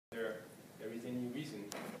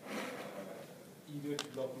eager to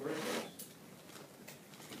block mergers,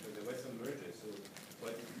 because there were some mergers, so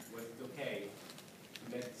was it okay to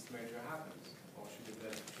let this merger happen, or should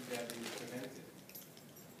they have been prevented?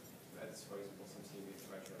 That's, for example, something we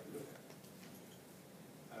try to look at.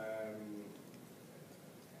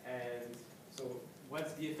 And so,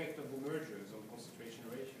 what's the effect of the mergers on concentration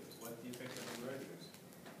ratios? What's the effect of the mergers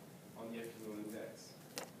on the FTO index?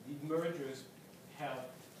 Did mergers help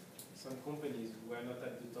some companies who were not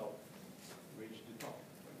at the top reach the top,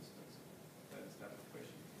 for instance? That's that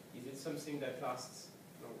question. Is it something that lasts?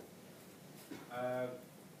 No.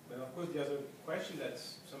 But of course, the other question that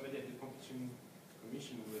somebody at the Competition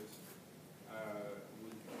Commission would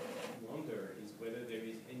wonder is whether there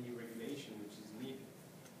is any regulation which is needed.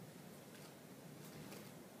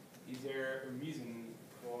 Is there a reason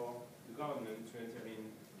for the government to enter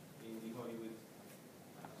in the Hollywood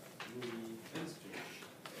movie industry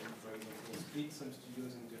and, for example, split some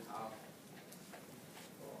studios into half,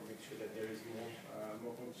 or make sure that there is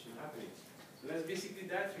more competition happening? So that's basically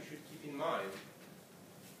that you should keep in mind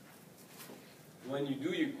when you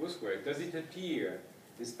do your coursework. Does it appear,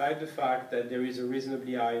 despite the fact that there is a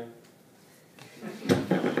reasonably high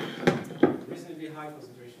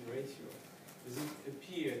concentration ratio, does it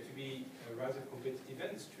appear to be a rather competitive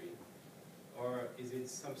industry, or is it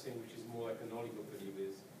something which is more like an oligopoly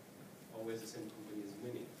with always the same companies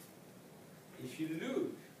winning? If you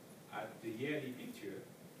look at the yearly picture,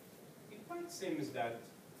 it quite seems that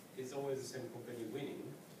it's always the same company winning.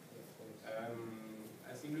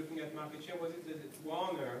 I think looking at market share, was it that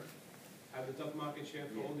Warner had the top market share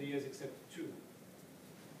for all the years except 2?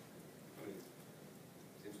 I mean,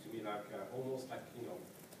 seems to me like almost like, you know,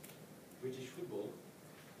 British football.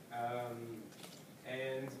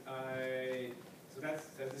 So that's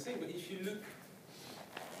the same. But if you look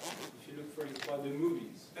for example at the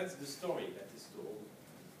movies, that's the story that is told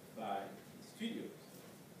by the studios.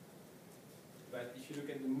 But if you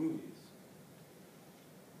look at the movies,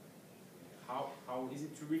 how is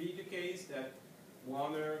it really the case that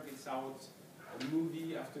Warner gets out a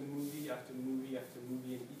movie after movie after movie after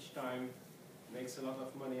movie, and each time makes a lot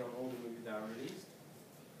of money on all the movies that are released?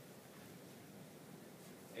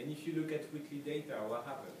 And if you look at weekly data, what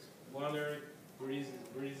happens? Warner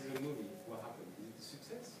releases a movie, what happens? Is it a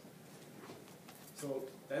success? So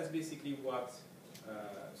that's basically what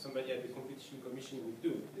somebody at the Competition Commission would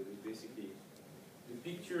do. They would basically, the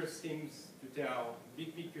picture seems to tell,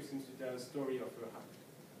 big picture seems to tell a story of a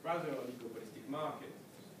rather oligopolistic market.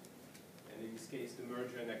 And in this case, the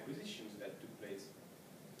merger and acquisitions that took place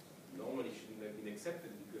normally shouldn't have been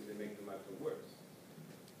accepted because they make the matter worse.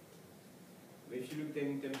 But if you look then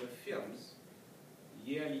in terms of films,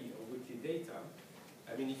 yearly or weekly data,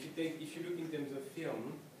 I mean, if you look in terms of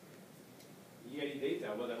film, yearly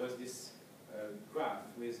data, well, there was this graph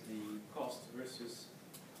with the cost versus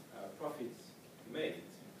profits made,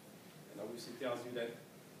 and obviously tells you that it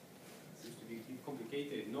seems to be a bit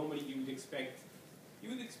complicated. Normally, you would expect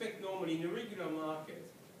normally in a regular market,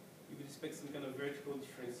 you would expect some kind of vertical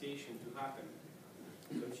differentiation to happen.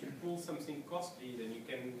 So if you pull something costly, then you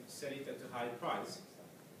can sell it at a high price,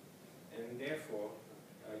 and therefore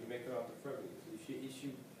you make a lot of revenue. So if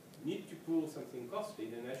you need to pull something costly,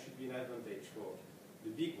 then that should be an advantage for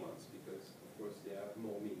the big ones, because of course they have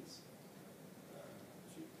more means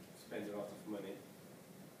to spend a lot of money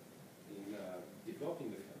in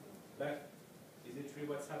developing the film. But is it really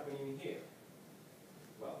what's happening here?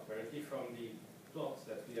 Well, apparently from the plots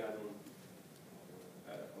that we had on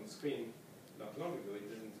screen not long ago, it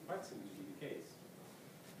doesn't quite seem to be the case.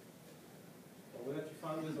 So what you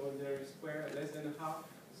found was ordinary square less than half.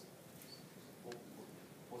 So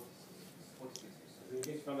in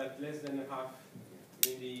case you found that less than half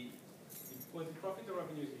in was it profit or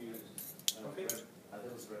revenues you used? Profit? That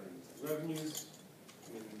was revenues. Revenues, I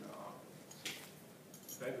mean,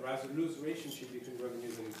 rather loose relationship between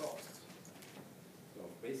revenues and costs. So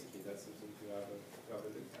basically that's something to have a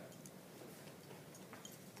look at.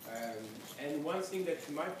 And one thing that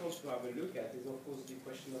you might want to have a look at is, of course, the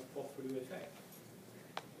question of portfolio effect.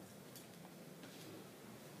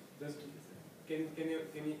 Can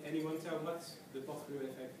anyone tell what the portfolio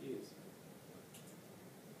effect is?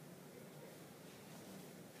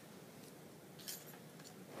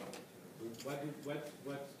 What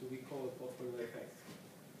do we call a portfolio effect?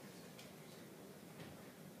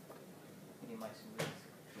 Minimizing risk.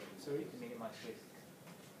 Sorry? To minimize risk.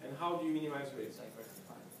 And how do you minimize risk?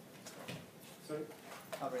 Diversifying. Sorry?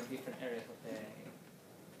 Covering different areas of the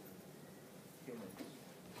human.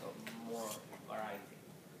 So more variety.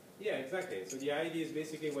 Yeah, exactly. So the idea is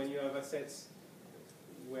basically when you have assets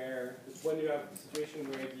when you have a situation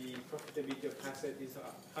where the profitability of asset is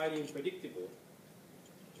highly unpredictable,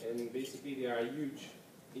 And basically there are huge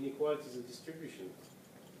inequalities of distribution.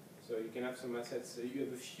 So you can have some assets, you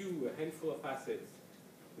have a handful of assets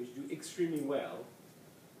which do extremely well,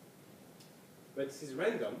 but this is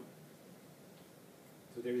random,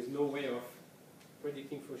 so there is no way of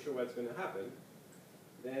predicting for sure what's going to happen.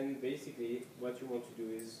 Then basically what you want to do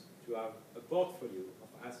is to have a portfolio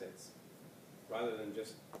of assets rather than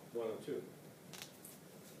just one or two.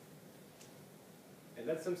 And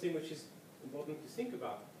that's something which is important to think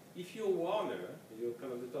about. If you're Warner, you're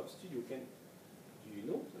kind of the top studio, do you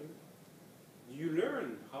know? Do you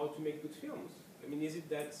learn how to make good films? I mean, is it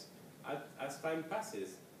that as time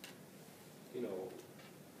passes, you know,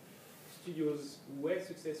 studios who were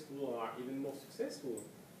successful are even more successful?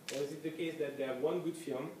 Or is it the case that they have one good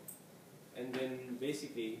film and then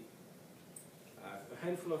basically a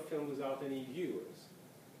handful of films without any viewers?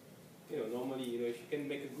 You know, normally, you know, if you can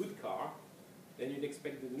make a good car, then you'd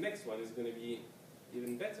expect that the next one is going to be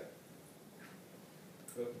even better.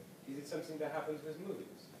 So, is it something that happens with movies?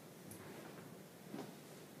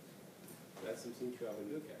 That's something to have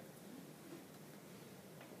a look at.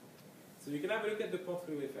 So you can have a look at the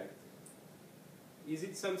portfolio effect. Is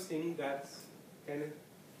it something that can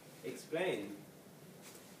explain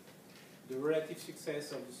the relative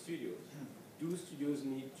success of the studios? Do studios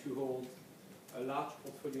need to hold a large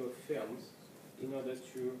portfolio of films in order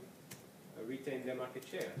to retain their market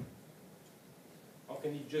share? Or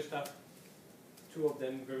can you just have two of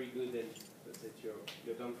them very good and that's it,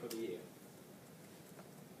 you're done for the year?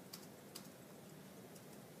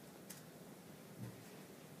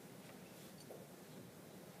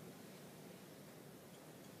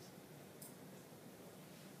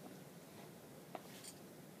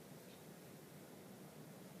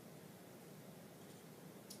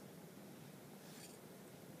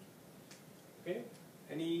 Okay.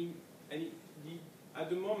 At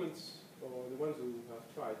the moment, for the ones who have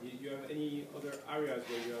tried, do you have any other areas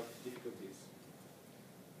where you have difficulties?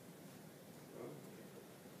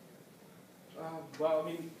 Well, I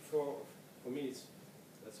mean, for me,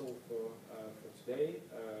 that's all for today.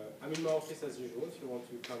 I'm in my office as usual. If you want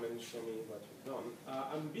to come and show me what you've done,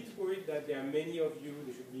 I'm a bit worried that there are many of you.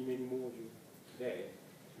 There should be many more of you today.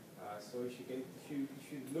 So if you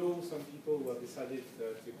know some people who have decided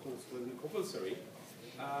the course wasn't compulsory,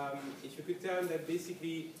 if you could tell them that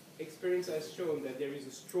basically experience has shown that there is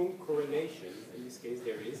a strong correlation, in this case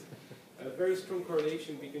there is, a very strong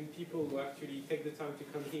correlation between people who actually take the time to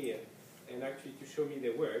come here and actually to show me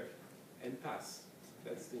their work and pass.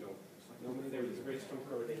 That's, you know, normally there is a very strong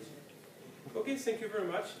correlation. Okay, thank you very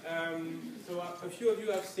much. So a few of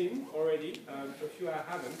you have seen already, a few I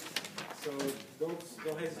haven't. So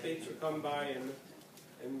don't hesitate to come by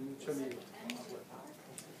and show me.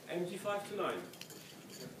 MG5 to 9.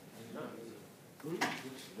 Which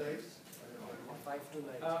days? 5 to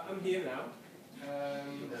 9. I'm here now.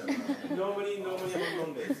 Normally I'm on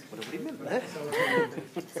Mondays. What have we meant there?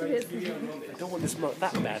 So it's really on Mondays. I don't want to smoke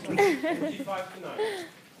that badly. MG5 to 9.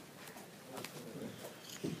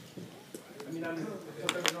 I mean, I'm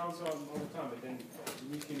sometimes around all the time, but then you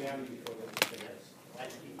need to be early before that.